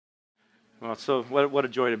Well, so what a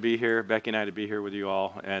joy to be here, Becky and I, to be here with you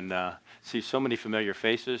all and see so many familiar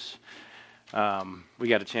faces. We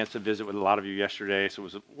got a chance to visit with a lot of you yesterday, so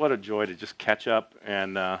what a joy to just catch up.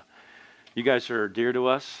 And you guys are dear to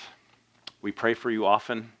us. We pray for you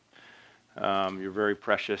often. You're very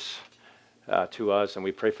precious to us, and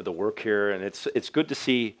we pray for the work here. And it's good to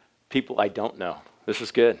see people I don't know. This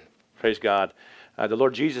is good. Praise God. The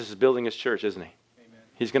Lord Jesus is building His church, isn't He? Amen.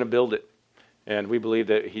 He's going to build it. And we believe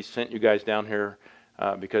that He sent you guys down here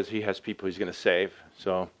because He has people He's going to save.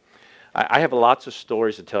 So I have lots of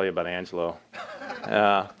stories to tell you about Angelo.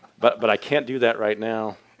 But I can't do that right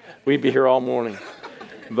now. We'd be here all morning.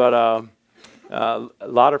 But a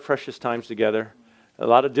lot of precious times together. A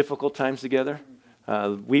lot of difficult times together.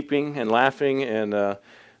 Weeping and laughing.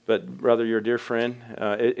 But brother, you're a dear friend.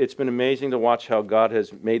 It's been amazing to watch how God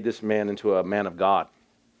has made this man into a man of God.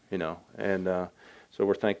 And so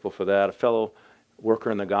we're thankful for that. A fellow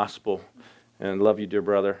worker in the gospel. And love you, dear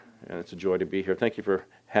brother. And it's a joy to be here. Thank you for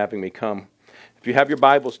having me come. If you have your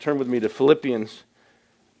Bibles, turn with me to Philippians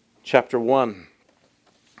chapter 1.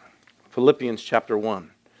 Philippians chapter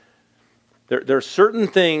 1. There are certain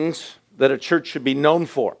things that a church should be known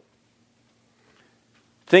for.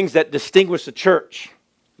 Things that distinguish a church.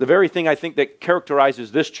 The very thing I think that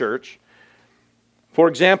characterizes this church. For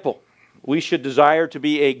example, we should desire to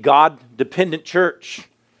be a God-dependent church.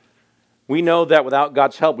 We know that without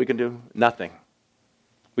God's help, we can do nothing.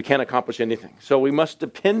 We can't accomplish anything. So we must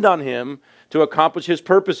depend on Him to accomplish His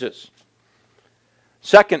purposes.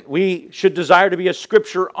 Second, we should desire to be a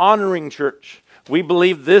Scripture-honoring church. We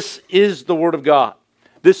believe this is the Word of God.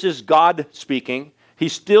 This is God speaking. He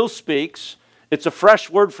still speaks. It's a fresh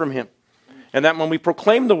word from Him. And that when we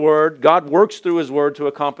proclaim the Word, God works through His Word to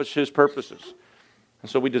accomplish His purposes. And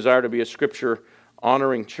so we desire to be a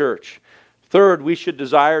Scripture-honoring church. Third, we should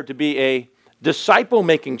desire to be a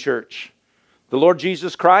disciple-making church. The Lord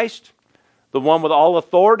Jesus Christ, the one with all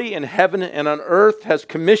authority in heaven and on earth, has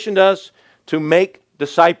commissioned us to make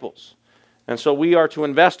disciples. And so we are to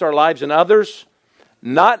invest our lives in others,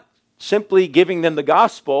 not simply giving them the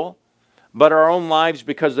gospel, but our own lives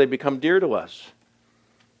because they become dear to us.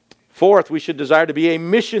 Fourth, we should desire to be a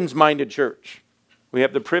missions-minded church. We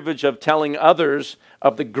have the privilege of telling others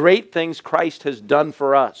of the great things Christ has done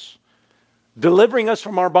for us, delivering us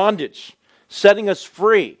from our bondage, setting us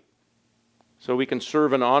free so we can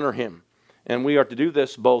serve and honor Him. And we are to do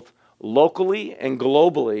this both locally and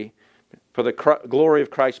globally, for the glory of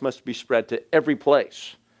Christ must be spread to every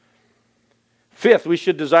place. Fifth, we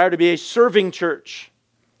should desire to be a serving church.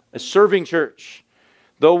 A serving church.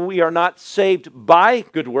 Though we are not saved by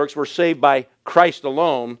good works, we're saved by Christ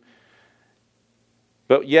alone,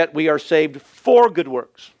 but yet we are saved for good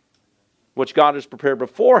works, which God has prepared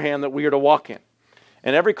beforehand that we are to walk in.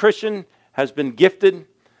 And every Christian has been gifted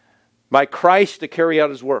by Christ to carry out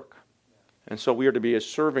His work. And so we are to be a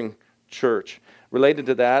serving church. Related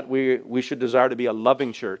to that, we should desire to be a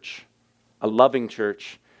loving church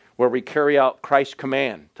where we carry out Christ's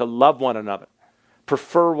command to love one another,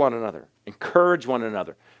 prefer one another, encourage one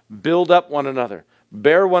another, build up one another,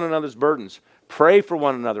 bear one another's burdens, pray for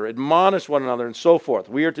one another, admonish one another, and so forth.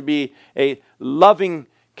 We are to be a loving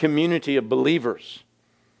community of believers.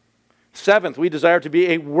 Seventh, we desire to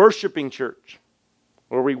be a worshiping church,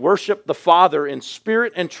 where we worship the Father in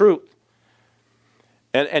spirit and truth.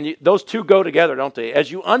 And those two go together, don't they?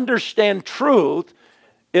 As you understand truth,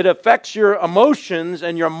 it affects your emotions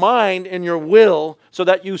and your mind and your will so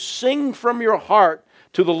that you sing from your heart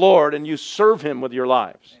to the Lord and you serve Him with your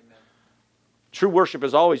lives. Amen. True worship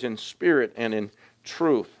is always in spirit and in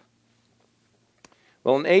truth.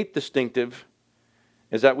 Well, an eighth distinctive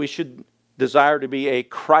is that we should desire to be a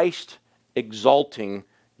Christ-exalting,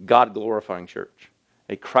 God-glorifying church.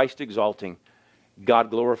 A Christ-exalting,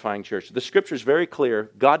 God-glorifying church. The Scripture is very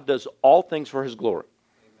clear. God does all things for His glory.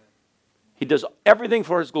 Amen. He does everything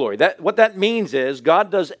for His glory. What that means is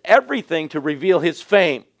God does everything to reveal His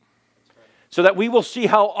fame so that we will see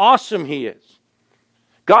how awesome He is.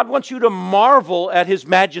 God wants you to marvel at His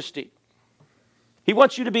majesty. He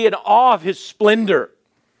wants you to be in awe of His splendor,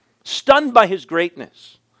 stunned by His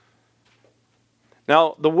greatness.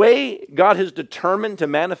 Now, the way God has determined to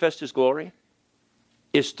manifest His glory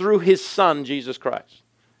is through His Son, Jesus Christ.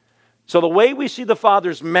 So the way we see the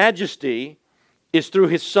Father's majesty is through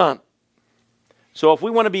His Son. So if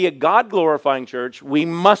we want to be a God-glorifying church, we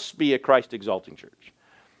must be a Christ-exalting church.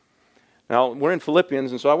 Now, we're in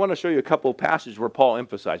Philippians, and so I want to show you a couple of passages where Paul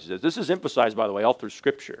emphasizes this. This is emphasized, by the way, all through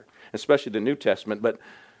Scripture, especially the New Testament, but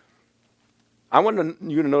I want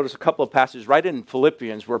you to notice a couple of passages right in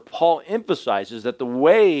Philippians where Paul emphasizes that the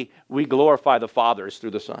way we glorify the Father is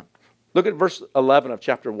through the Son. Look at verse 11 of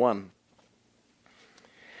chapter 1.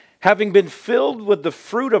 having been filled with the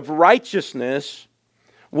fruit of righteousness,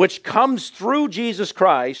 which comes through Jesus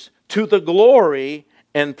Christ to the glory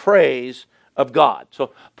and praise of God.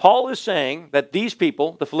 So Paul is saying that these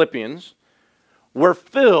people, the Philippians, were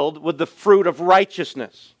filled with the fruit of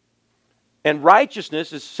righteousness. And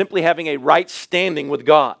righteousness is simply having a right standing with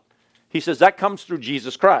God. He says that comes through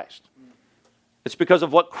Jesus Christ. It's because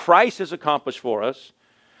of what Christ has accomplished for us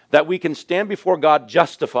that we can stand before God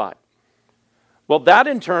justified. Well, that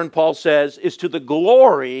in turn, Paul says, is to the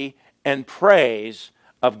glory and praise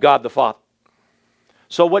of God the Father.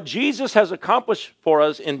 So what Jesus has accomplished for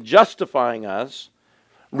us in justifying us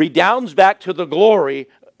redounds back to the glory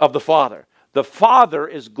of the Father. The Father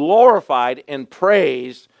is glorified and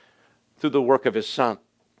praised through the work of His Son.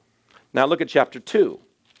 Now look at chapter 2,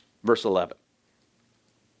 verse 11.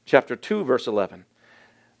 Chapter 2, verse 11.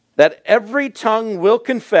 That every tongue will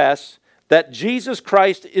confess that Jesus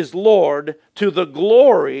Christ is Lord to the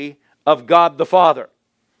glory of God the Father.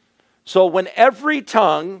 So when every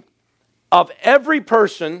tongue of every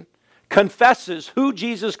person confesses who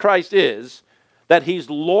Jesus Christ is, that He's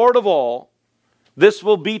Lord of all, this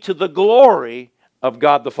will be to the glory of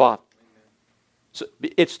God the Father. So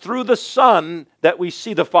it's through the Son that we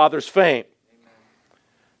see the Father's fame.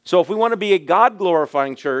 So if we want to be a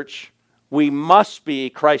God-glorifying church, we must be a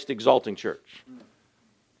Christ-exalting church.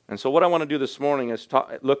 And so what I want to do this morning is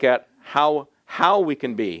look at how we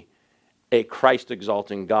can be a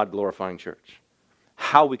Christ-exalting, God-glorifying church.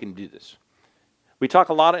 How we can do this. We talk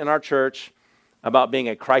a lot in our church about being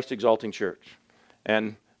a Christ-exalting church.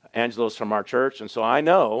 And Angelo's from our church, and so I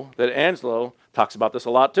know that Angelo talks about this a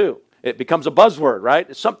lot too. It becomes a buzzword, right?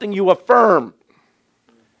 It's something you affirm.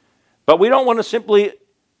 But we don't want to simply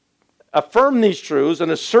affirm these truths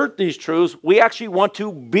and assert these truths. We actually want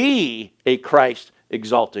to be a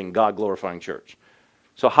Christ-exalting, God-glorifying church.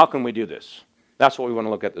 So how can we do this? That's what we want to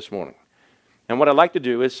look at this morning. And what I'd like to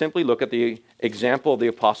do is simply look at the example of the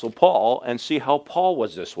Apostle Paul and see how Paul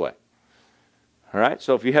was this way. All right,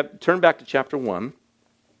 so if you turn back to chapter 1.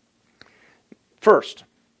 First,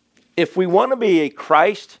 if we want to be a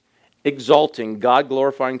Christ-exalting,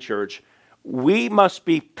 God-glorifying church, we must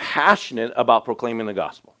be passionate about proclaiming the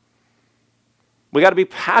gospel. We got to be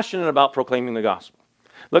passionate about proclaiming the gospel.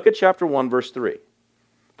 Look at chapter 1, verse 3.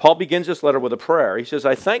 Paul begins this letter with a prayer. He says,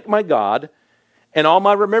 I thank my God in all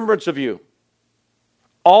my remembrance of you,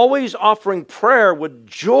 always offering prayer with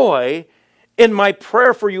joy in my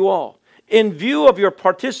prayer for you all, in view of your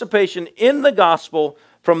participation in the gospel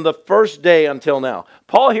from the first day until now.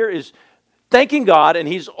 Paul here is thanking God, and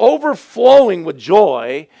he's overflowing with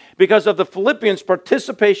joy because of the Philippians'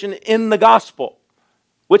 participation in the gospel,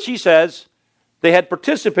 which he says they had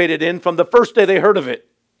participated in from the first day they heard of it.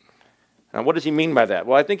 Now, what does he mean by that?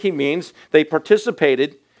 Well, I think he means they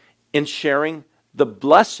participated in sharing the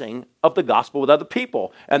blessing of the gospel with other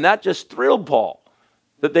people. And that just thrilled Paul,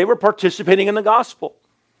 that they were participating in the gospel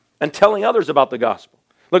and telling others about the gospel.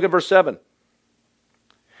 Look at verse 7.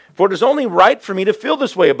 For it is only right for me to feel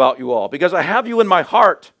this way about you all, because I have you in my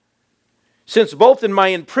heart, since both in my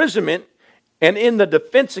imprisonment and in the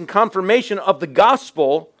defense and confirmation of the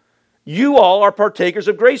gospel, you all are partakers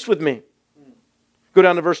of grace with me. Go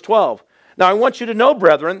down to verse 12. Now I want you to know,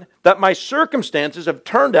 brethren, that my circumstances have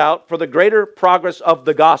turned out for the greater progress of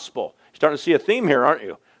the gospel. You're starting to see a theme here, aren't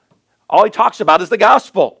you? All he talks about is the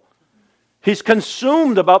gospel. He's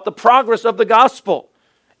consumed about the progress of the gospel,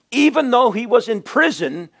 even though he was in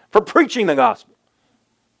prison for preaching the gospel.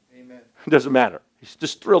 Amen. It doesn't matter. He's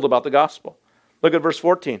just thrilled about the gospel. Look at verse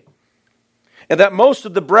 14. And that most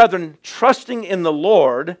of the brethren, trusting in the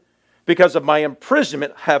Lord, because of my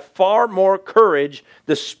imprisonment, have far more courage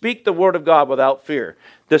to speak the word of God without fear.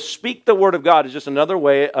 To speak the word of God is just another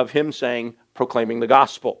way of him saying, proclaiming the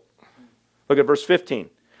gospel. Look at verse 15.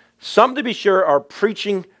 Some, to be sure, are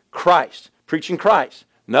preaching Christ. Preaching Christ.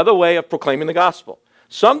 Another way of proclaiming the gospel.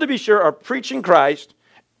 Some, to be sure, are preaching Christ,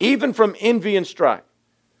 even from envy and strife,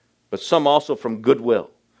 but some also from goodwill.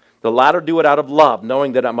 The latter do it out of love,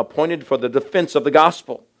 knowing that I'm appointed for the defense of the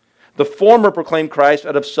gospel. The former proclaim Christ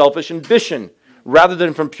out of selfish ambition, rather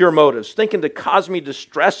than from pure motives, thinking to cause me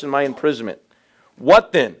distress in my imprisonment.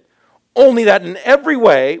 What then? Only that in every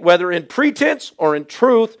way, whether in pretense or in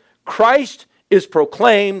truth, Christ is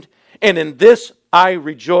proclaimed, and in this I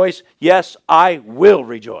rejoice. Yes, I will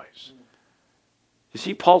rejoice. You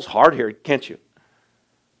see Paul's heart here, can't you?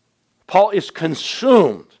 Paul is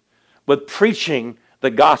consumed with preaching the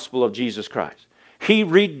gospel of Jesus Christ. He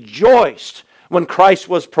rejoiced when Christ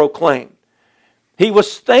was proclaimed. He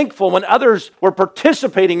was thankful when others were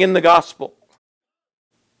participating in the gospel.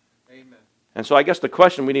 Amen. And so I guess the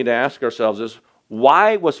question we need to ask ourselves is,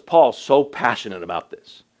 why was Paul so passionate about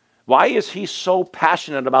this? Why is he so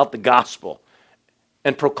passionate about the gospel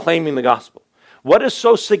and proclaiming the gospel? What is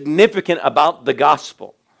so significant about the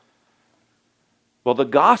gospel? Well, the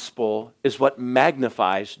gospel is what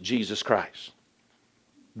magnifies Jesus Christ.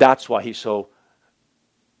 That's why he's so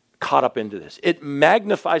caught up into this. It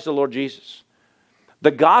magnifies the Lord Jesus.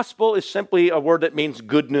 The gospel is simply a word that means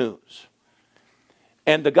good news.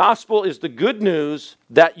 And the gospel is the good news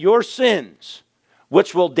that your sins,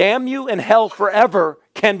 which will damn you in hell forever,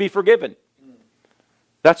 can be forgiven.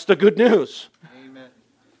 That's the good news. Amen.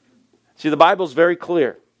 See, the Bible is very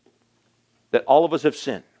clear that all of us have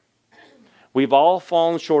sinned. We've all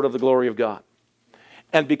fallen short of the glory of God.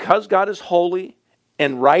 And because God is holy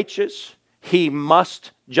and righteous, he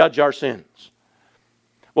must judge our sins.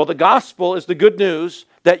 Well, the gospel is the good news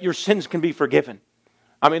that your sins can be forgiven.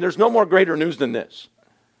 I mean, there's no more greater news than this.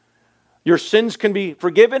 Your sins can be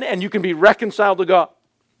forgiven and you can be reconciled to God.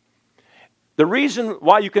 The reason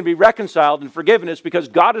why you can be reconciled and forgiven is because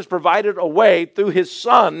God has provided a way through his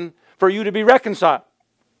Son for you to be reconciled.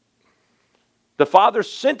 The Father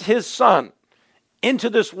sent his Son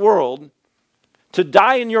into this world to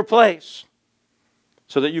die in your place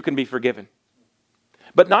so that you can be forgiven.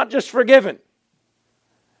 But not just forgiven.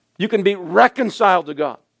 You can be reconciled to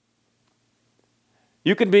God.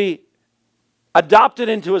 You can be adopted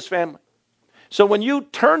into his family. So when you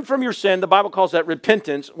turn from your sin, the Bible calls that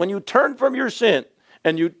repentance. When you turn from your sin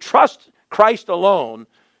and you trust Christ alone,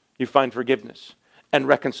 you find forgiveness and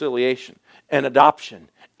reconciliation and adoption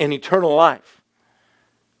and eternal life.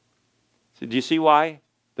 So do you see why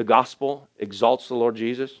the gospel exalts the Lord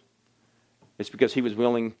Jesus? It's because he was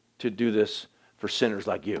willing to do this for sinners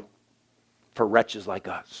like you, for wretches like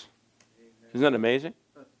us. Isn't that amazing?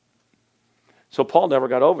 So Paul never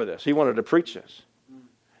got over this. He wanted to preach this.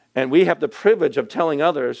 And we have the privilege of telling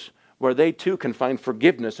others where they too can find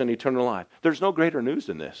forgiveness and eternal life. There's no greater news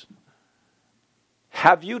than this.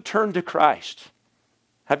 Have you turned to Christ?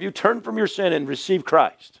 Have you turned from your sin and received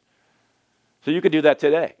Christ? So you could do that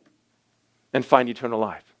today and find eternal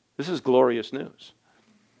life. This is glorious news.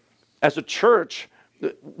 As a church,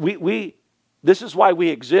 this is why we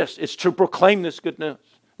exist. It's to proclaim this good news.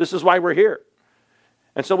 This is why we're here.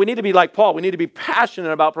 And so we need to be like Paul. We need to be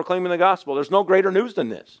passionate about proclaiming the gospel. There's no greater news than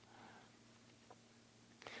this.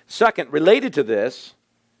 Second, related to this,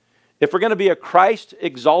 if we're going to be a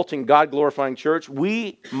Christ-exalting, God-glorifying church,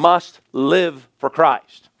 we must live for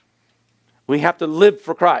Christ. We have to live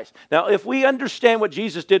for Christ. Now, if we understand what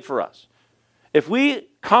Jesus did for us, if we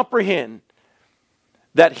comprehend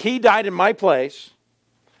that he died in my place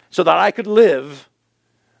so that I could live,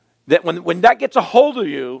 that when that gets a hold of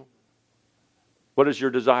you, what is your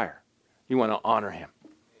desire? You want to honor him.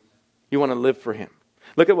 You want to live for him.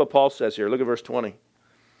 Look at what Paul says here. Look at verse 20.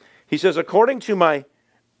 He says, according to my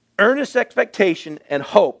earnest expectation and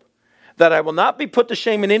hope that I will not be put to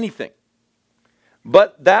shame in anything,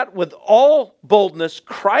 but that with all boldness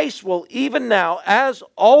Christ will even now, as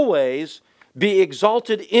always, be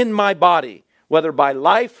exalted in my body, whether by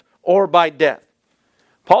life or by death.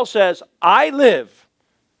 Paul says, I live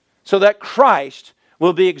so that Christ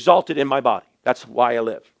will be exalted in my body. That's why I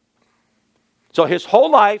live. So his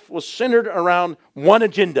whole life was centered around one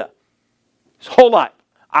agenda. His whole life.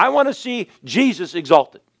 I want to see Jesus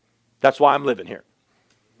exalted. That's why I'm living here.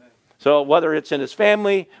 So whether it's in his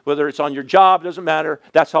family, whether it's on your job, doesn't matter.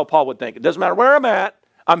 That's how Paul would think. It doesn't matter where I'm at.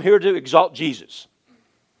 I'm here to exalt Jesus.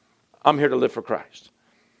 I'm here to live for Christ.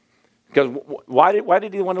 Because why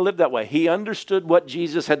did he want to live that way? He understood what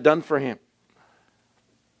Jesus had done for him.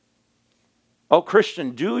 Oh,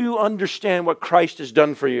 Christian, do you understand what Christ has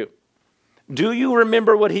done for you? Do you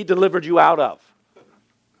remember what he delivered you out of?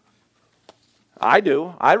 I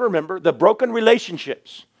do. I remember the broken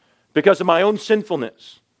relationships because of my own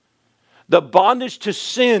sinfulness. The bondage to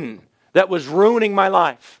sin that was ruining my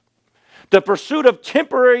life. The pursuit of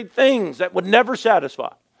temporary things that would never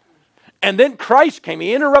satisfy. And then Christ came.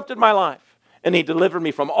 He interrupted my life. And he delivered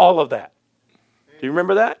me from all of that. Do you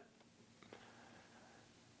remember that?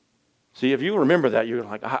 See, if you remember that, you're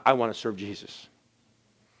like, I want to serve Jesus.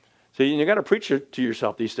 See, you got to preach to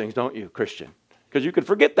yourself these things, don't you, Christian? Because you could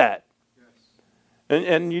forget that. Yes.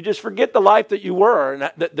 And you just forget the life that you were,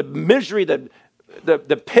 and the misery,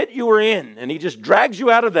 the pit you were in. And he just drags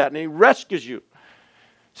you out of that, and he rescues you.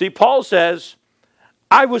 See, Paul says,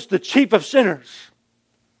 I was the chief of sinners.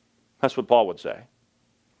 That's what Paul would say.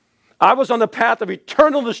 I was on the path of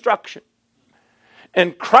eternal destruction.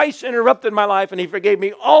 And Christ interrupted my life, and he forgave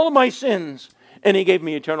me all of my sins, and he gave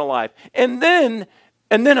me eternal life. And then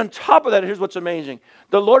on top of that, here's what's amazing.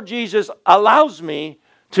 The Lord Jesus allows me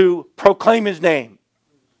to proclaim his name.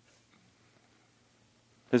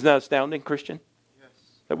 Isn't that astounding, Christian? Yes.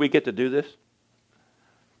 that we get to do this?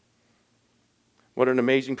 What an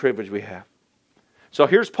amazing privilege we have. So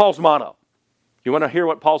here's Paul's motto. You want to hear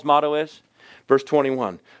what Paul's motto is? Verse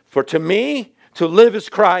 21. For to me, to live is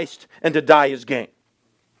Christ, and to die is gain.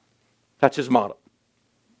 That's his motto.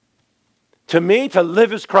 To me, to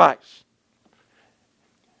live is Christ.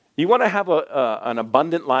 You want to have an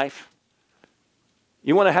abundant life?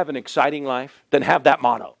 You want to have an exciting life? Then have that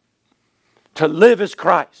motto. To live is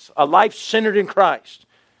Christ. A life centered in Christ.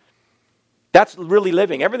 That's really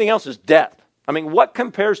living. Everything else is death. I mean, what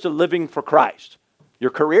compares to living for Christ? Your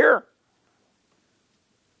career?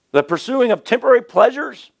 The pursuing of temporary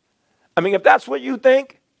pleasures? I mean, if that's what you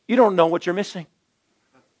think, you don't know what you're missing.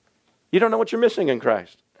 You don't know what you're missing in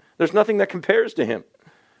Christ. There's nothing that compares to Him.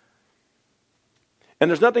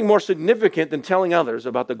 And there's nothing more significant than telling others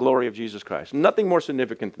about the glory of Jesus Christ. Nothing more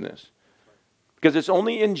significant than this. Because it's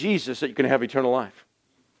only in Jesus that you can have eternal life.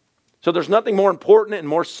 So there's nothing more important and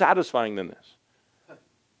more satisfying than this.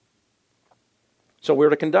 So we're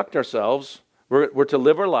to conduct ourselves, we're to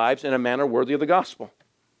live our lives in a manner worthy of the gospel.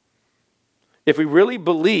 If we really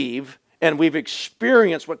believe and we've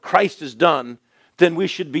experienced what Christ has done, then we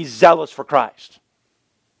should be zealous for Christ.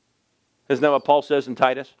 Isn't that what Paul says in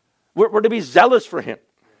Titus? We're to be zealous for Him.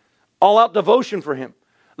 All-out devotion for Him.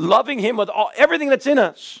 Loving Him with everything that's in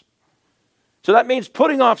us. So that means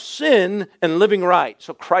putting off sin and living right.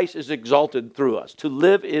 So Christ is exalted through us. To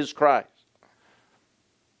live is Christ.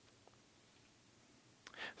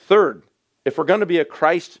 Third, if we're going to be a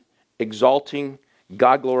Christ-exalting,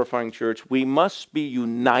 God-glorifying church, we must be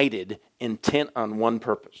united, intent on one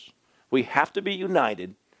purpose. We have to be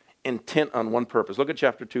united, intent on one purpose. Look at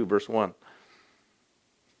chapter 2, verse 1.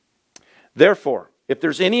 Therefore, if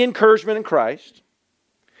there's any encouragement in Christ,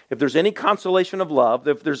 if there's any consolation of love,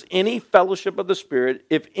 if there's any fellowship of the Spirit,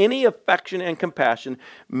 if any affection and compassion,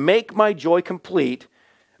 make my joy complete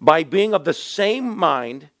by being of the same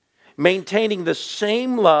mind, maintaining the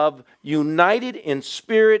same love, united in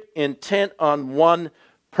spirit, intent on one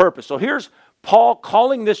purpose. So here's Paul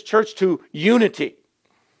calling this church to unity.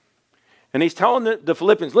 And he's telling the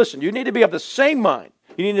Philippians, listen, you need to be of the same mind.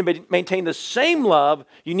 You need to maintain the same love.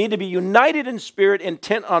 You need to be united in spirit,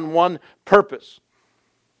 intent on one purpose.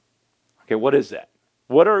 Okay, what is that?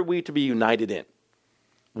 What are we to be united in?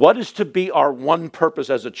 What is to be our one purpose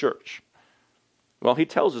as a church? Well, he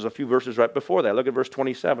tells us a few verses right before that. Look at verse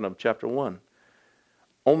 27 of chapter 1.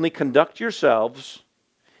 Only conduct yourselves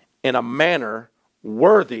in a manner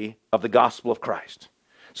worthy of the gospel of Christ,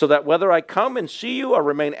 so that whether I come and see you or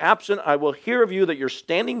remain absent, I will hear of you that you're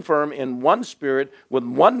standing firm in one spirit, with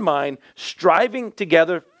one mind, striving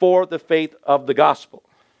together for the faith of the gospel.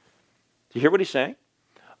 Do you hear what he's saying?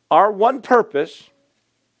 Our one purpose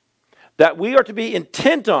that we are to be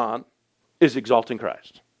intent on is exalting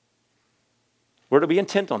Christ. We're to be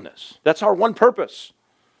intent on this. That's our one purpose.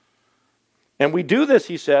 And we do this,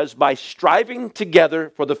 he says, by striving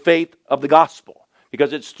together for the faith of the gospel.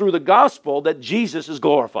 Because it's through the gospel that Jesus is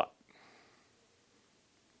glorified.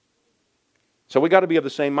 So we got to be of the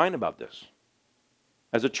same mind about this.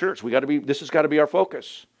 As a church, this has got to be our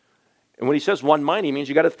focus. And when he says one mind, he means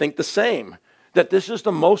you got to think the same. That this is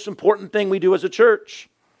the most important thing we do as a church.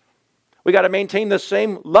 We got to maintain the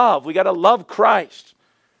same love. We got to love Christ.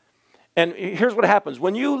 And here's what happens.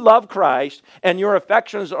 When you love Christ and your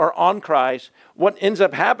affections are on Christ, what ends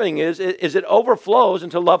up happening is it overflows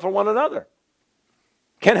into love for one another.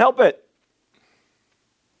 Can't help it.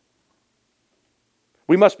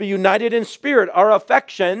 We must be united in spirit. Our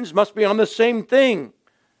affections must be on the same thing.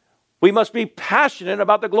 We must be passionate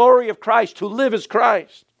about the glory of Christ. To live as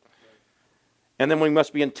Christ. And then we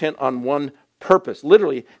must be intent on one purpose.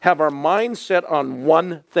 Literally, have our mind set on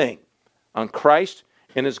one thing. On Christ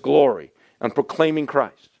and His glory. On proclaiming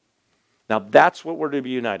Christ. Now that's what we're to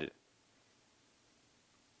be united in.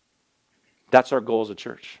 That's our goal as a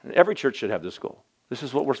church. And every church should have this goal. This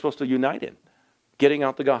is what we're supposed to unite in. Getting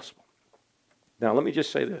out the gospel. Now let me just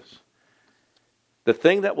say this. The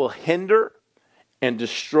thing that will hinder and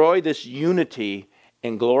destroy this unity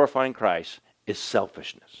in glorifying Christ is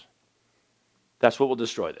selfishness. That's what will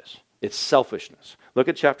destroy this. It's selfishness. Look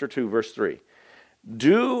at chapter 2, verse 3.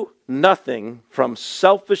 Do nothing from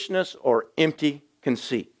selfishness or empty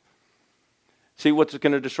conceit. See what's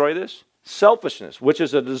going to destroy this? Selfishness, which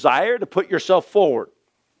is a desire to put yourself forward.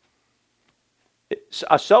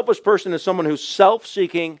 A selfish person is someone who's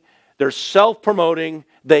self-seeking, they're self-promoting,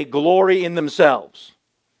 they glory in themselves.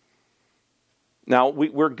 Now,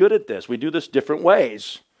 we're good at this. We do this different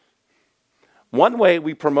ways. One way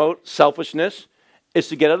we promote selfishness is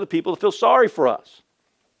to get other people to feel sorry for us.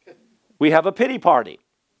 We have a pity party.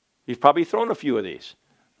 You've probably thrown a few of these,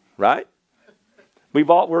 right?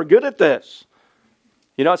 We're good at this.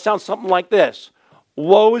 You know, it sounds something like this.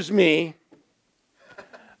 Woe is me.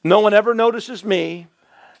 No one ever notices me.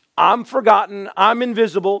 I'm forgotten. I'm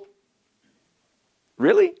invisible.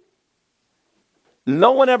 Really?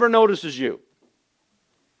 No one ever notices you.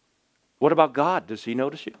 What about God? Does he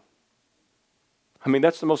notice you? I mean,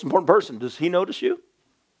 that's the most important person. Does he notice you?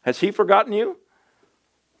 Has he forgotten you?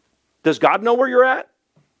 Does God know where you're at?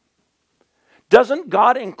 Doesn't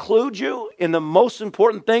God include you in the most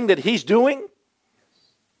important thing that he's doing?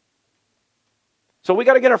 So we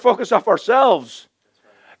got to get our focus off ourselves.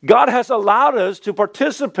 God has allowed us to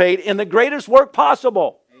participate in the greatest work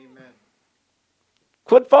possible. Amen.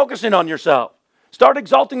 Quit focusing on yourself. Start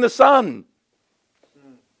exalting the Son.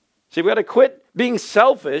 See, we got to quit being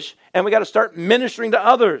selfish and we got to start ministering to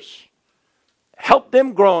others. Help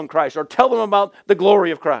them grow in Christ or tell them about the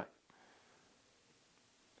glory of Christ.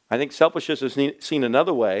 I think selfishness is seen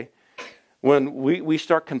another way when we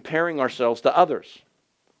start comparing ourselves to others.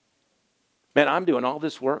 Man, I'm doing all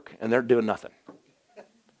this work and they're doing nothing.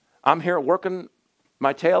 I'm here working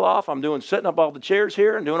my tail off. I'm setting up all the chairs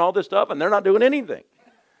here and doing all this stuff and they're not doing anything.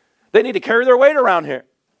 They need to carry their weight around here.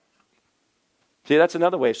 See, that's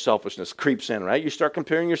another way selfishness creeps in, right? You start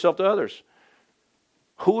comparing yourself to others.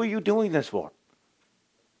 Who are you doing this for?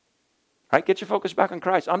 Right? Get your focus back on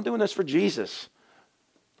Christ. I'm doing this for Jesus.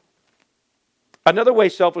 Another way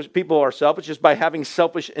people are selfish is by having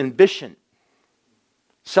selfish ambition.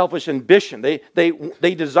 Selfish ambition.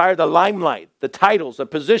 They desire the limelight, the titles, the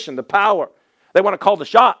position, the power. They want to call the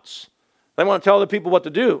shots. They want to tell other people what to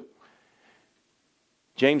do.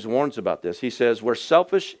 James warns about this. He says, where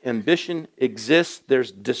selfish ambition exists,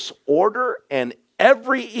 there's disorder and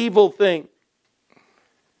every evil thing.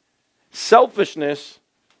 Selfishness,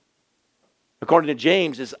 according to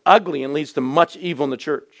James, is ugly and leads to much evil in the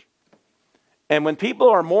church. And when people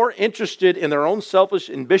are more interested in their own selfish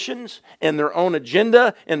ambitions and their own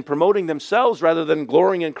agenda and promoting themselves rather than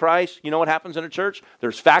glorying in Christ, you know what happens in a church?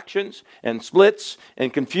 There's factions and splits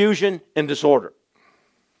and confusion and disorder.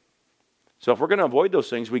 So if we're going to avoid those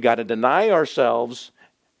things, we got to deny ourselves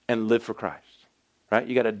and live for Christ. Right?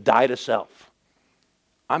 You got to die to self.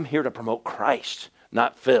 I'm here to promote Christ,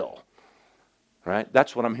 not Phil. Right?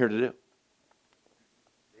 That's what I'm here to do.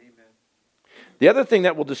 Amen. The other thing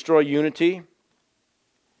that will destroy unity,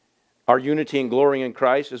 our unity and glorying in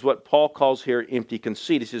Christ, is what Paul calls here empty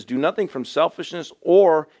conceit. He says, do nothing from selfishness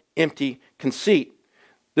or empty conceit.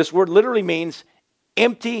 This word literally means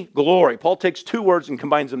empty glory. Paul takes two words and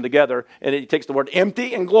combines them together, and he takes the word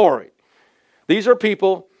empty and glory. These are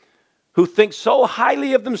people who think so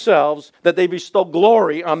highly of themselves that they bestow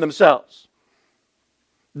glory on themselves.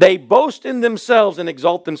 They boast in themselves and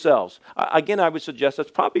exalt themselves. Again, I would suggest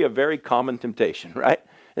that's probably a very common temptation, right?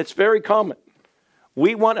 It's very common.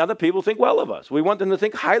 We want other people to think well of us. We want them to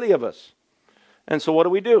think highly of us. And so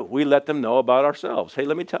what do? We let them know about ourselves. Hey,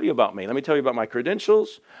 let me tell you about me. Let me tell you about my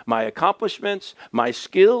credentials, my accomplishments, my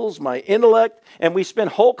skills, my intellect. And we spend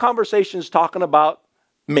whole conversations talking about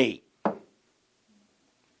me.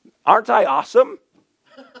 Aren't I awesome?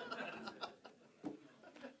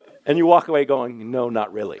 And you walk away going, no,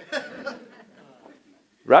 not really.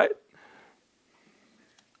 Right?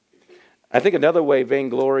 I think another way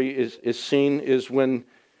vainglory is seen is when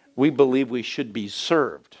we believe we should be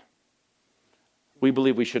served. We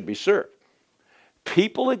believe we should be served.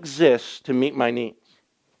 People exist to meet my needs.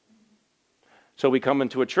 So we come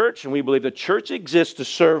into a church and we believe the church exists to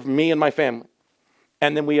serve me and my family.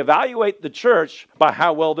 And then we evaluate the church by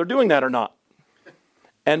how well they're doing that or not.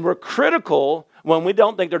 And we're critical when we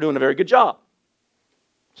don't think they're doing a very good job.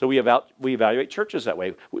 So we evaluate churches that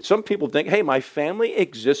way. Some people think, hey, my family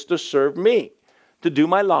exists to serve me, to do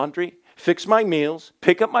my laundry, fix my meals,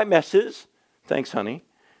 pick up my messes. Thanks, honey.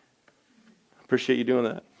 Appreciate you doing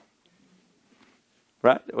that.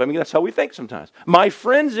 Right? I mean, that's how we think sometimes. My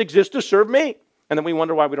friends exist to serve me. And then we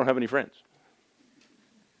wonder why we don't have any friends.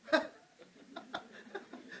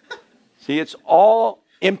 See, it's all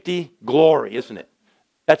empty glory, isn't it?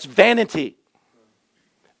 That's vanity.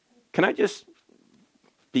 Can I just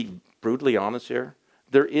be brutally honest here?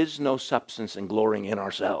 There is no substance in glorying in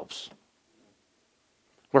ourselves.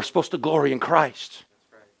 We're supposed to glory in Christ.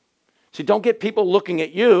 See, don't get people looking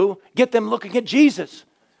at you. Get them looking at Jesus.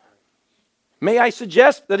 May I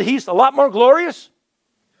suggest that he's a lot more glorious?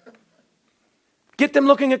 Get them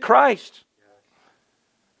looking at Christ.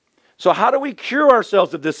 So how do we cure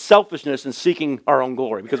ourselves of this selfishness and seeking our own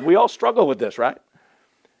glory? Because we all struggle with this, right?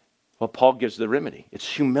 Well, Paul gives the remedy. It's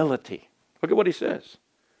humility. Look at what he says.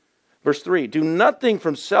 Verse 3, do nothing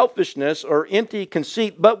from selfishness or empty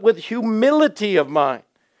conceit, but with humility of mind.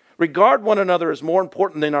 Regard one another as more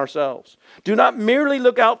important than ourselves. Do not merely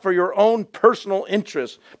look out for your own personal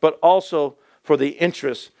interests, but also for the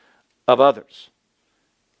interests of others.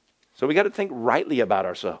 So we got to think rightly about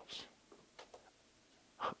ourselves.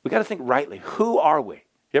 We got to think rightly. Who are we?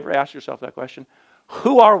 You ever ask yourself that question?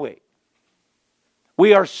 Who are we?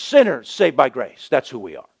 We are sinners saved by grace. That's who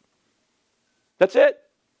we are. That's it.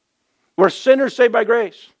 We're sinners saved by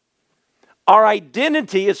grace. Our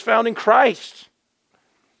identity is found in Christ.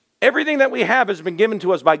 Everything that we have has been given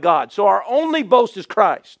to us by God. So our only boast is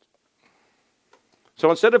Christ.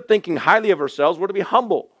 So instead of thinking highly of ourselves, we're to be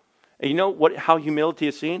humble. And you know how humility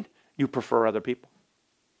is seen? You prefer other people.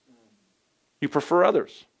 You prefer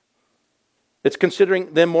others. It's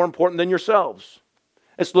considering them more important than yourselves.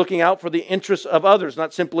 It's looking out for the interests of others,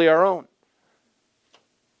 not simply our own.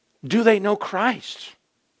 Do they know Christ?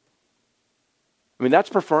 I mean,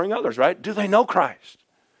 that's preferring others, right? Do they know Christ?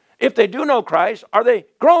 If they do know Christ, are they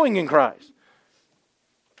growing in Christ?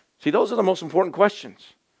 See, those are the most important questions.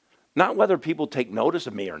 Not whether people take notice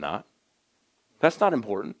of me or not. That's not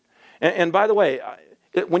important. And by the way,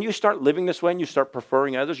 when you start living this way and you start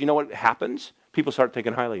preferring others, you know what happens? People start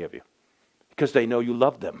thinking highly of you because they know you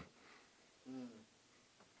love them.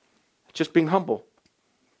 Just being humble,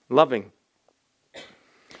 loving.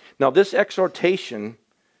 Now, this exhortation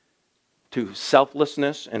to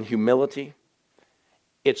selflessness and humility,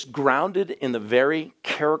 it's grounded in the very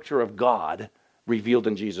character of God revealed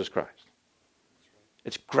in Jesus Christ.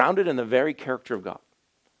 It's grounded in the very character of God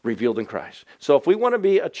revealed in Christ. So if we want to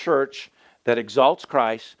be a church that exalts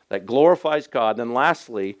Christ, that glorifies God, then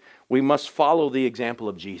lastly, we must follow the example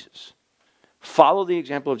of Jesus. Follow the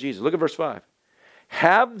example of Jesus. Look at verse 5.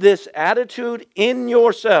 Have this attitude in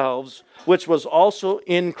yourselves, which was also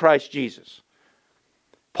in Christ Jesus.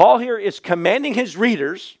 Paul here is commanding his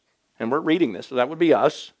readers, and we're reading this, so that would be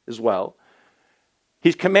us as well.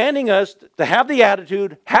 He's commanding us to have the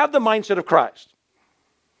attitude, have the mindset of Christ.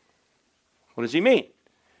 What does he mean?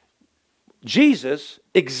 Jesus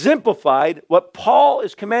exemplified what Paul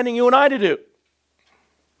is commanding you and I to do.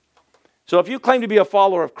 So if you claim to be a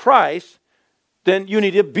follower of Christ, then you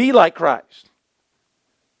need to be like Christ.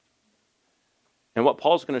 And what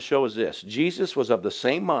Paul's going to show is this. Jesus was of the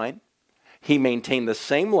same mind. He maintained the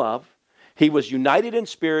same love. He was united in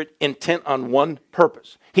spirit, intent on one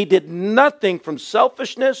purpose. He did nothing from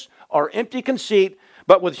selfishness or empty conceit,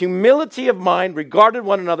 but with humility of mind regarded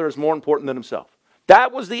one another as more important than himself.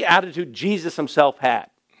 That was the attitude Jesus himself had.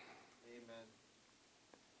 Amen.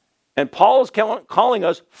 And Paul is calling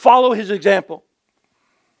us, follow his example.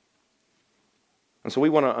 And so we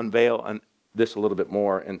want to unveil this a little bit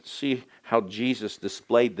more and see how Jesus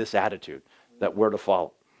displayed this attitude that we're to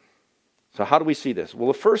follow. So how do we see this? Well,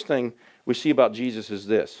 the first thing we see about Jesus is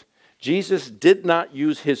this. Jesus did not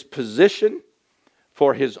use his position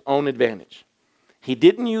for his own advantage. He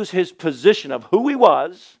didn't use his position of who he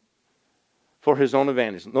was for his own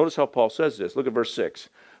advantage. Notice how Paul says this. Look at verse 6.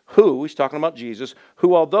 Who, he's talking about Jesus,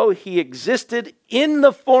 who although he existed in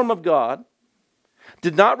the form of God,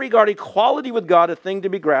 did not regard equality with God a thing to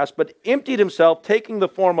be grasped, but emptied himself, taking the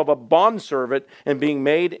form of a bondservant and being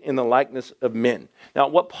made in the likeness of men. Now,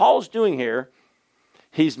 what Paul's doing here,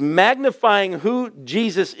 he's magnifying who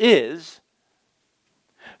Jesus is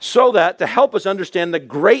so that to help us understand the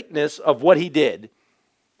greatness of what he did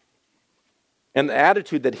and the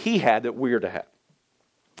attitude that he had that we're to have.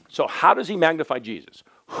 So how does he magnify Jesus?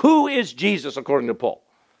 Who is Jesus according to Paul?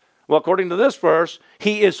 Well, according to this verse,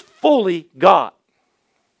 he is fully God.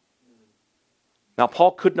 Now,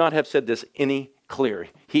 Paul could not have said this any clearer.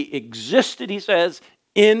 He existed, he says,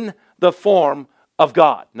 in the form of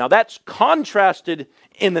God. Now, that's contrasted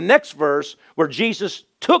in the next verse where Jesus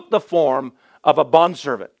took the form of a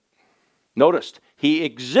bondservant. Notice, he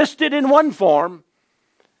existed in one form,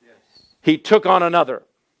 he took on another.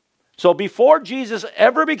 So before Jesus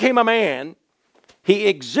ever became a man, he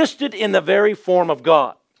existed in the very form of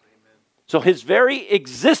God. Amen. So his very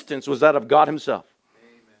existence was that of God himself.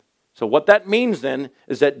 Amen. So what that means then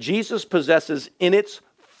is that Jesus possesses in its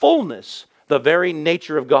fullness the very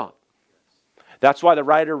nature of God. That's why the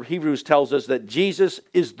writer of Hebrews tells us that Jesus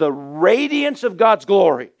is the radiance of God's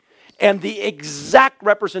glory and the exact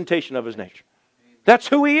representation of his nature. Amen. That's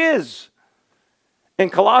who he is. In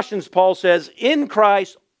Colossians, Paul says, in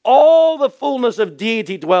Christ, all the fullness of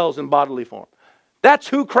deity dwells in bodily form. That's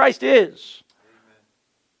who Christ is. Amen.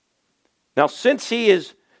 Now, since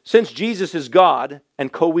Jesus is God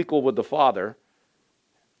and co-equal with the Father,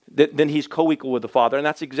 then he's co-equal with the Father, and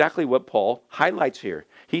that's exactly what Paul highlights here.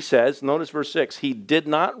 He says, notice verse 6, he did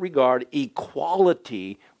not regard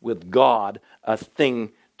equality with God a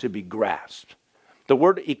thing to be grasped. The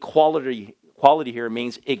word equality equality here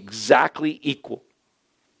means exactly equal.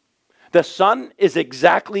 The Son is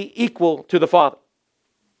exactly equal to the Father.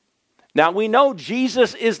 Now we know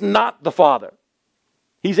Jesus is not the Father.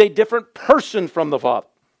 He's a different person from the Father.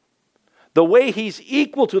 The way he's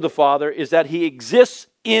equal to the Father is that he exists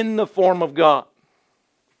in the form of God.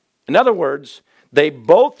 In other words, they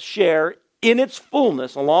both share in its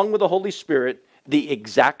fullness, along with the Holy Spirit, the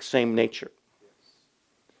exact same nature.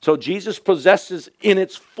 So Jesus possesses in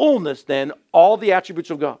its fullness then all the attributes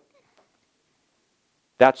of God.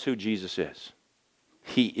 That's who Jesus is.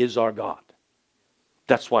 He is our God.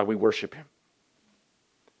 That's why we worship him.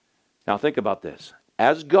 Now think about this.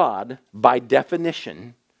 As God, by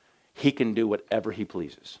definition, he can do whatever he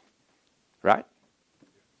pleases. Right?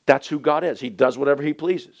 That's who God is. He does whatever he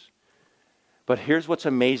pleases. But here's what's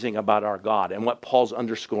amazing about our God and what Paul's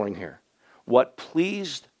underscoring here. What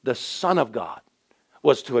pleased the Son of God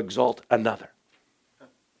was to exalt another.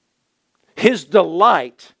 His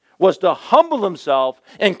delight was to humble himself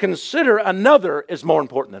and consider another as more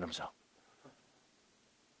important than himself.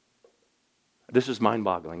 This is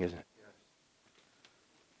mind-boggling, isn't it?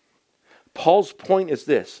 Paul's point is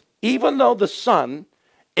this. Even though the Son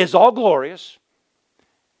is all glorious,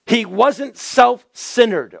 he wasn't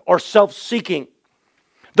self-centered or self-seeking.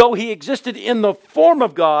 Though he existed in the form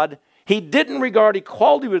of God, he didn't regard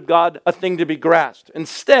equality with God a thing to be grasped.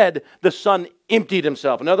 Instead, the Son emptied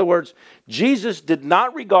himself. In other words, Jesus did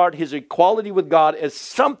not regard his equality with God as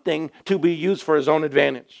something to be used for his own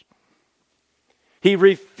advantage. He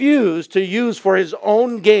refused to use for his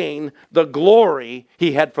own gain the glory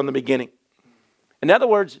he had from the beginning. In other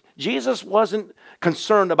words, Jesus wasn't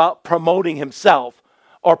concerned about promoting himself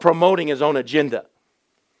or promoting his own agenda.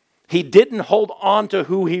 He didn't hold on to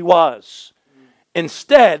who he was.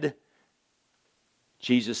 Instead,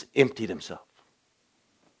 Jesus emptied himself.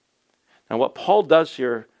 Now what Paul does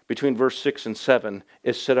here between verse 6 and 7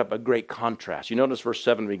 is set up a great contrast. You notice verse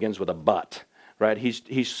 7 begins with a but, right?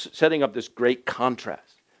 He's setting up this great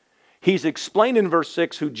contrast. He's explained in verse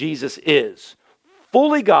 6 who Jesus is.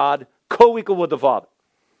 Fully God, co-equal with the Father.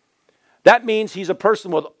 That means he's a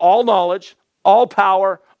person with all knowledge, all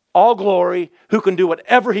power, all glory, who can do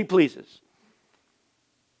whatever he pleases.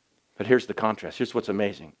 But here's the contrast. Here's what's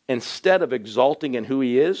amazing. Instead of exalting in who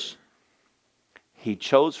he is, he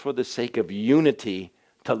chose for the sake of unity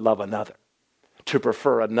to love another, to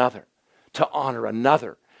prefer another, to honor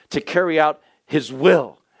another, to carry out his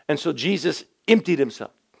will. And so Jesus emptied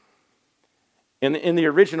himself. In the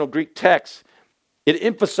original Greek text, it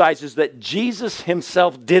emphasizes that Jesus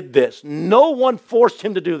himself did this. No one forced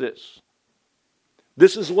him to do this.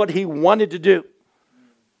 This is what he wanted to do.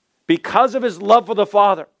 Because of his love for the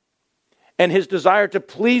Father and his desire to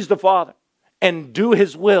please the Father and do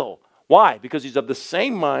his will. Why? Because he's of the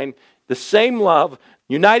same mind, the same love,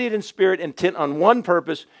 united in spirit, intent on one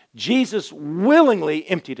purpose. Jesus willingly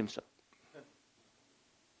emptied himself.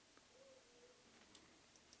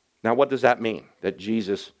 Now, what does that mean, that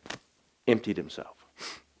Jesus emptied himself?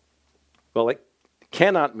 Well, it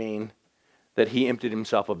cannot mean that he emptied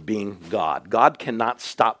himself of being God. God cannot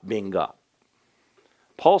stop being God.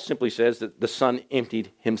 Paul simply says that the Son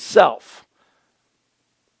emptied himself.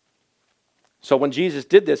 So when Jesus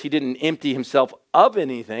did this, he didn't empty himself of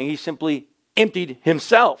anything. He simply emptied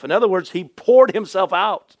himself. In other words, he poured himself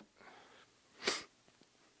out.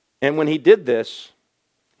 And when he did this,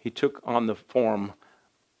 he took on the form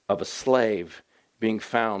of a slave, being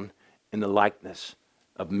found in the likeness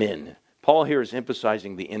of men. Paul here is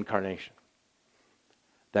emphasizing the incarnation.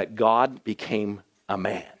 That God became a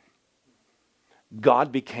man.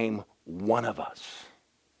 God became one of us.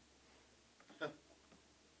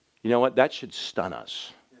 You know what? That should stun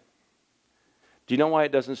us. Do you know why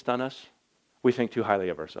it doesn't stun us? We think too highly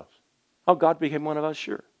of ourselves. Oh, God became one of us?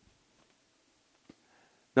 Sure.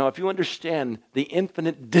 Now, if you understand the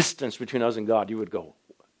infinite distance between us and God, you would go,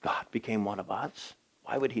 God became one of us?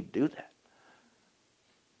 Why would he do that?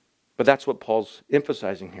 But that's what Paul's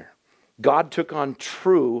emphasizing here. God took on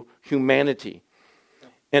true humanity.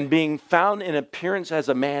 And being found in appearance as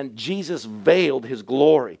a man, Jesus veiled his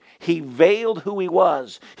glory. He veiled who he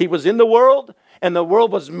was. He was in the world, and the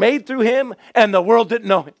world was made through him, and the world didn't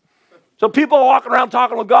know him. So people walking around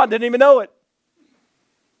talking with God didn't even know it.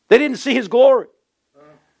 They didn't see his glory.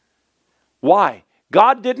 Why?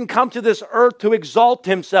 God didn't come to this earth to exalt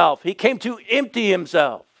himself. He came to empty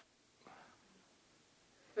himself.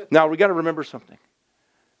 Now, we got to remember something.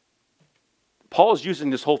 Paul is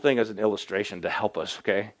using this whole thing as an illustration to help us,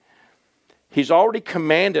 okay? He's already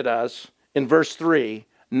commanded us in verse 3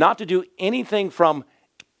 not to do anything from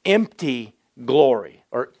empty glory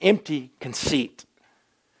or empty conceit.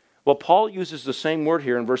 Well, Paul uses the same word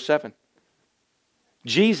here in verse 7.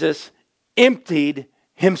 Jesus emptied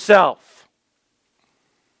himself.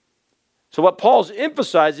 So what Paul's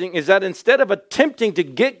emphasizing is that instead of attempting to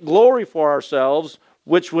get glory for ourselves,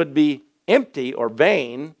 which would be empty or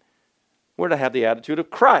vain, we're to have the attitude of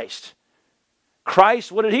Christ.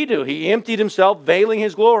 Christ, what did he do? He emptied himself, veiling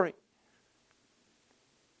his glory.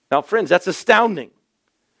 Now, friends, that's astounding.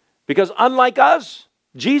 Because unlike us,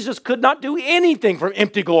 Jesus could not do anything from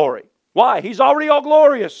empty glory. Why? He's already all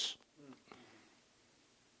glorious.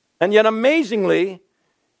 And yet, amazingly,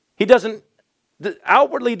 he doesn't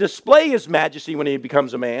outwardly display his majesty when he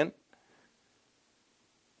becomes a man.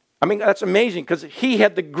 I mean, that's amazing because he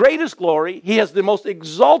had the greatest glory. He has the most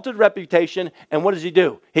exalted reputation. And what does he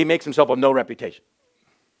do? He makes himself of no reputation.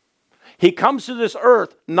 He comes to this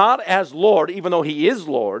earth not as Lord, even though he is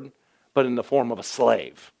Lord, but in the form of a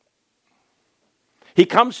slave. He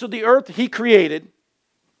comes to the earth he created,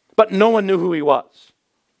 but no one knew who he was.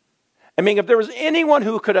 I mean, if there was anyone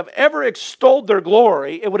who could have ever extolled their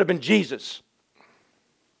glory, it would have been Jesus.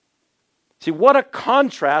 See, what a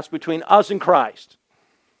contrast between us and Christ.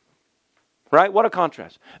 Right? What a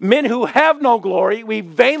contrast. Men who have no glory, we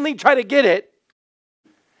vainly try to get it.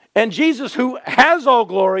 And Jesus, who has all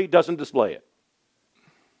glory, doesn't display it.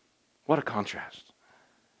 What a contrast.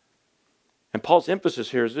 And Paul's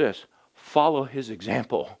emphasis here is this: follow his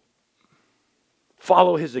example.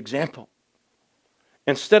 Follow his example.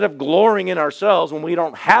 Instead of glorying in ourselves when we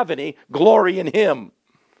don't have any, glory in him.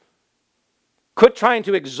 Quit trying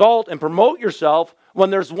to exalt and promote yourself when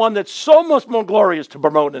there's one that's so much more glorious to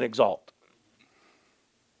promote and exalt.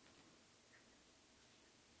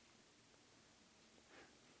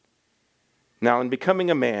 Now, in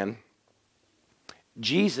becoming a man,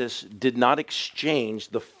 Jesus did not exchange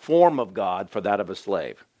the form of God for that of a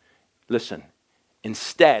slave. Listen,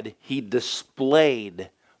 instead, he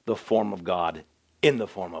displayed the form of God in the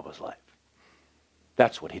form of a slave.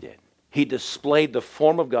 That's what he did. He displayed the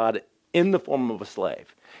form of God in the form of a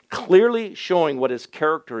slave, clearly showing what his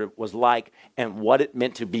character was like and what it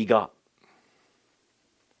meant to be God.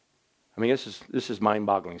 I mean, this is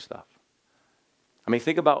mind-boggling stuff. I mean,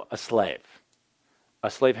 think about a slave. A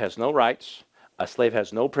slave has no rights. A slave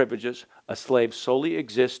has no privileges. A slave solely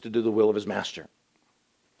exists to do the will of his master.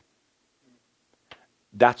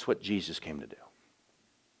 That's what Jesus came to do.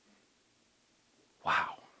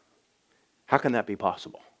 Wow. How can that be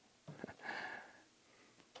possible?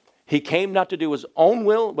 He came not to do his own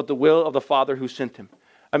will, but the will of the Father who sent him.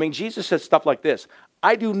 I mean, Jesus said stuff like this: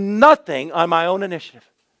 I do nothing on my own initiative.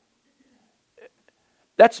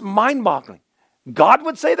 That's mind-boggling. God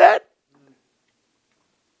would say that?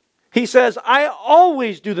 He says, I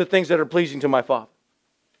always do the things that are pleasing to my Father.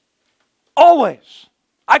 Always.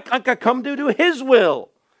 I come to do his will.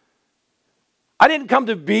 I didn't come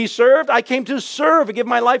to be served. I came to serve and give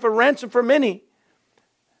my life a ransom for many.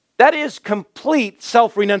 That is complete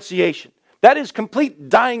self-renunciation. That is complete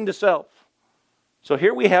dying to self. So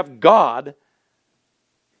here we have God,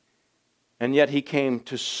 and yet he came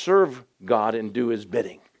to serve God and do his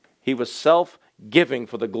bidding. He was self-giving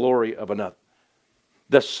for the glory of another.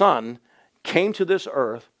 The Son came to this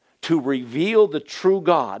earth to reveal the true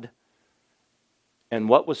God, and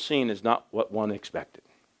what was seen is not what one expected.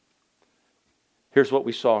 Here's what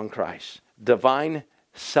we saw in Christ: divine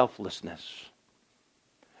selflessness,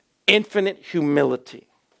 infinite humility,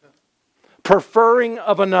 preferring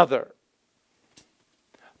of another,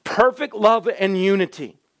 perfect love and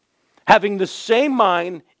unity, having the same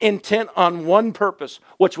mind, intent on one purpose,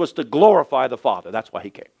 which was to glorify the Father. That's why he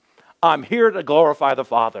came. I'm here to glorify the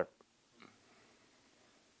Father.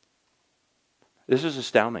 This is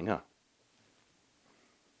astounding, huh?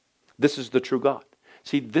 This is the true God.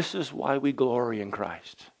 See, this is why we glory in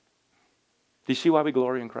Christ. Do you see why we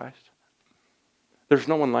glory in Christ? There's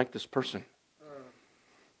no one like this person.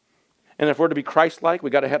 And if we're to be Christ-like, we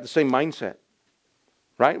got to have the same mindset.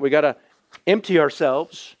 Right? We got to empty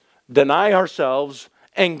ourselves, deny ourselves,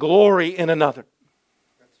 and glory in another.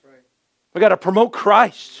 That's right. We got to promote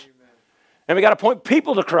Christ. Amen. And we got to point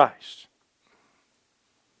people to Christ.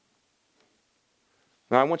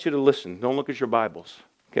 Now I want you to listen. Don't look at your Bibles.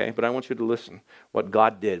 Okay? But I want you to listen what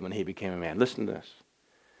God did when he became a man. Listen to this.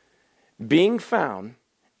 Being found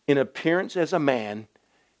in appearance as a man,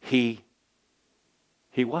 he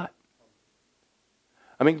what?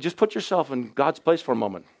 I mean, just put yourself in God's place for a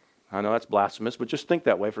moment. I know that's blasphemous, but just think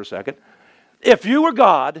that way for a second. If you were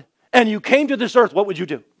God and you came to this earth, what would you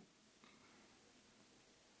do?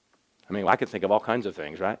 I mean, I could think of all kinds of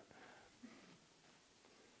things, right?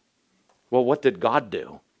 Well, what did God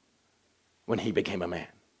do when he became a man?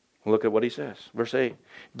 Look at what he says. Verse 8.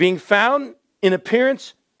 Being found in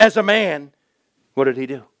appearance as a man, what did he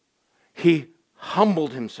do? He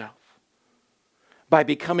humbled himself by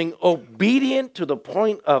becoming obedient to the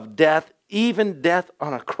point of death, even death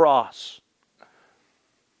on a cross.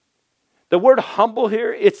 The word humble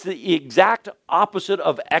here, it's the exact opposite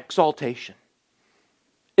of exaltation.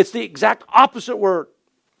 It's the exact opposite word.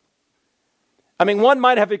 I mean, one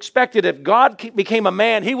might have expected if God became a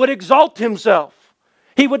man, he would exalt himself.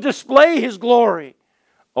 He would display his glory.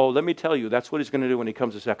 Oh, let me tell you, that's what he's going to do when he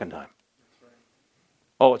comes a second time.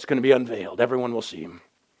 Oh, it's going to be unveiled. Everyone will see him.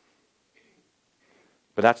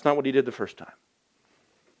 But that's not what he did the first time.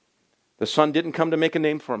 The Son didn't come to make a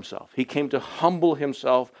name for himself. He came to humble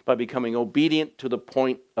himself by becoming obedient to the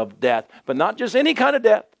point of death. But not just any kind of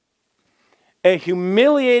death. A